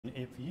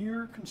If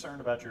you're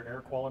concerned about your air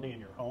quality in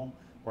your home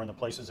or in the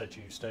places that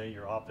you stay,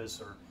 your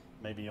office, or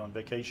maybe on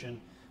vacation,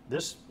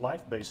 this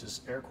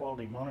LifeBasis air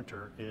quality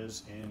monitor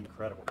is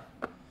incredible.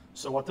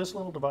 So what this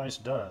little device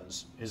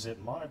does is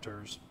it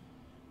monitors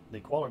the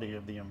quality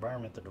of the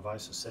environment the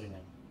device is sitting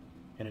in.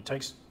 And it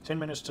takes 10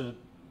 minutes to,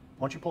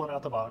 once you pull it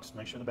out the box,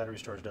 make sure the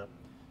battery's charged up,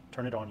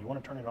 turn it on. You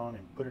want to turn it on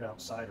and put it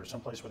outside or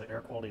someplace where the air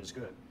quality is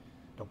good.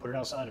 Don't put it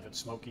outside if it's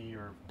smoky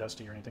or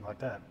dusty or anything like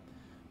that.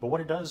 But what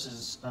it does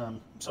is,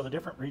 so the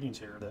different readings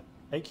here, the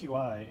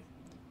AQI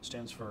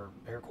stands for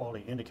air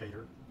quality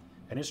indicator,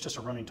 and it's just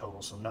a running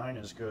total, so 9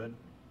 is good.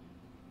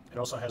 It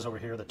also has over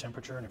here the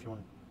temperature, and if you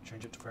want to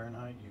change it to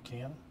Fahrenheit, you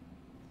can.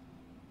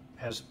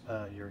 Has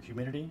your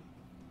humidity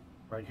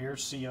right here,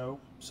 CO,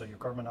 so your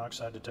carbon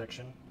monoxide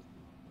detection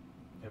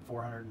at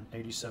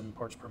 487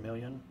 parts per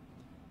million.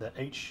 The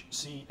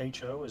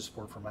HCHO is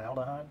for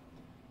formaldehyde.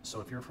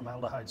 So if you're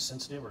formaldehyde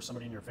sensitive or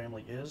somebody in your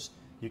family is,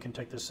 you can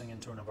take this thing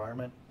into an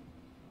environment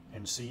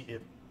and see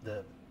if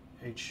the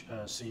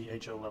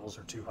HCHO levels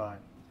are too high.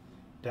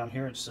 Down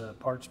here it's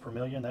parts per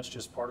million, that's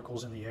just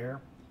particles in the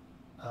air,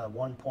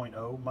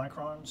 1.0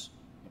 microns.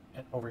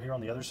 And over here on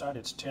the other side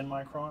it's 10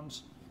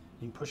 microns.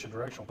 You can push a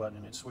directional button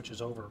and it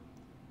switches over.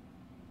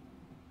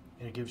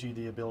 And it gives you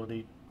the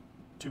ability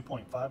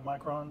 2.5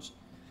 microns.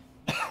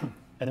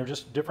 And they're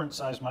just different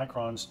size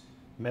microns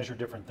measure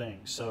different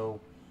things.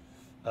 So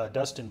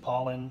dust and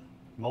pollen,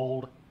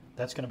 mold,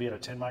 that's going to be at a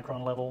 10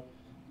 micron level.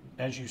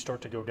 As you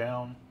start to go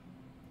down,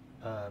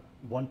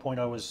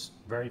 1.0 is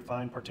very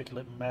fine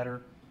particulate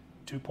matter.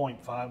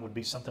 2.5 would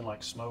be something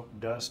like smoke,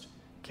 dust,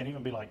 can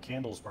even be like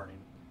candles burning.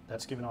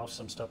 That's giving off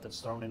some stuff that's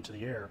thrown into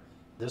the air.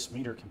 This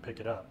meter can pick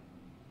it up.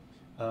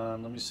 Let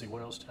me see,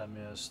 what else did I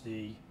miss?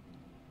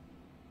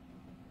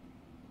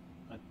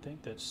 I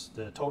think that's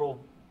the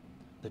total,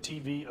 the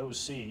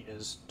TVOC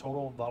is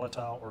total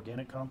volatile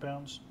organic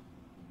compounds.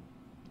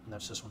 And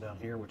that's this one down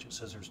here, which it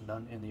says there's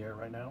none in the air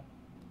right now,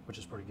 which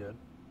is pretty good.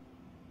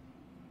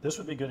 This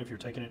would be good if you're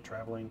taking it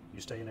traveling, you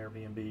stay in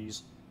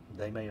Airbnbs,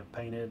 they may have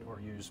painted or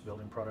used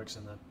building products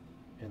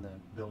in the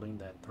building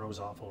that throws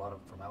off a lot of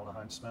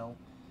formaldehyde smell,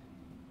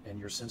 and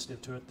you're sensitive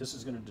to it. This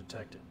is going to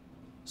detect it.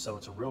 So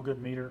it's a real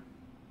good meter,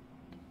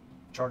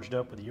 charged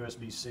up with a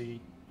USB-C,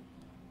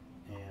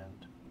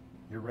 and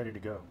you're ready to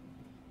go.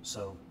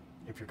 So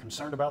if you're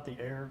concerned about the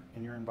air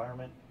in your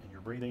environment and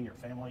your breathing, your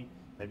family,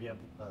 maybe you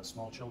have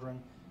small children,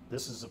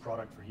 this is the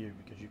product for you,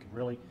 because you can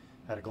really,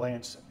 at a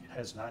glance, it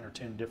has 9 or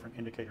 10 different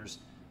indicators,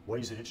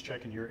 ways that it's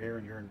checking your air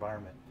and your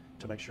environment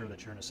to make sure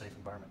that you're in a safe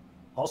environment.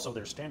 Also,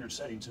 there's standard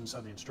settings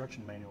inside the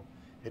instruction manual.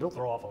 It'll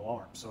throw off an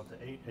alarm. So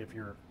if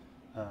your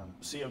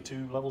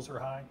CO2 levels are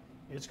high,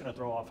 it's going to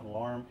throw off an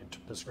alarm.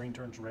 The screen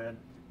turns red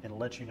and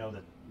let you know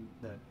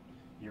that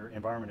your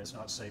environment is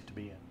not safe to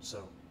be in.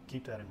 So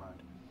keep that in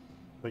mind.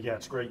 But yeah,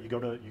 it's great. You go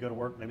to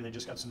work. Maybe they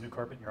just got some new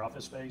carpet in your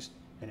office space,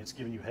 and it's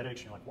giving you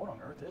headaches. And you're like, what on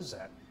earth is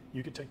that?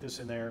 You could take this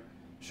in there,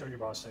 show your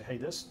boss, say, hey,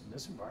 this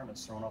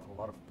environment's throwing off a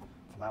lot of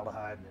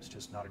formaldehyde, and it's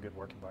just not a good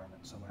work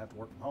environment. So I'm gonna have to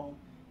work from home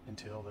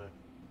until the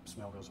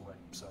smell goes away.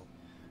 So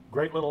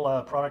great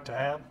little product to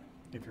have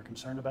if you're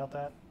concerned about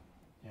that.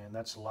 And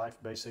that's the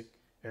LifeBasis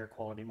Air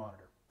Quality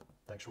Monitor.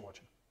 Thanks for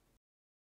watching.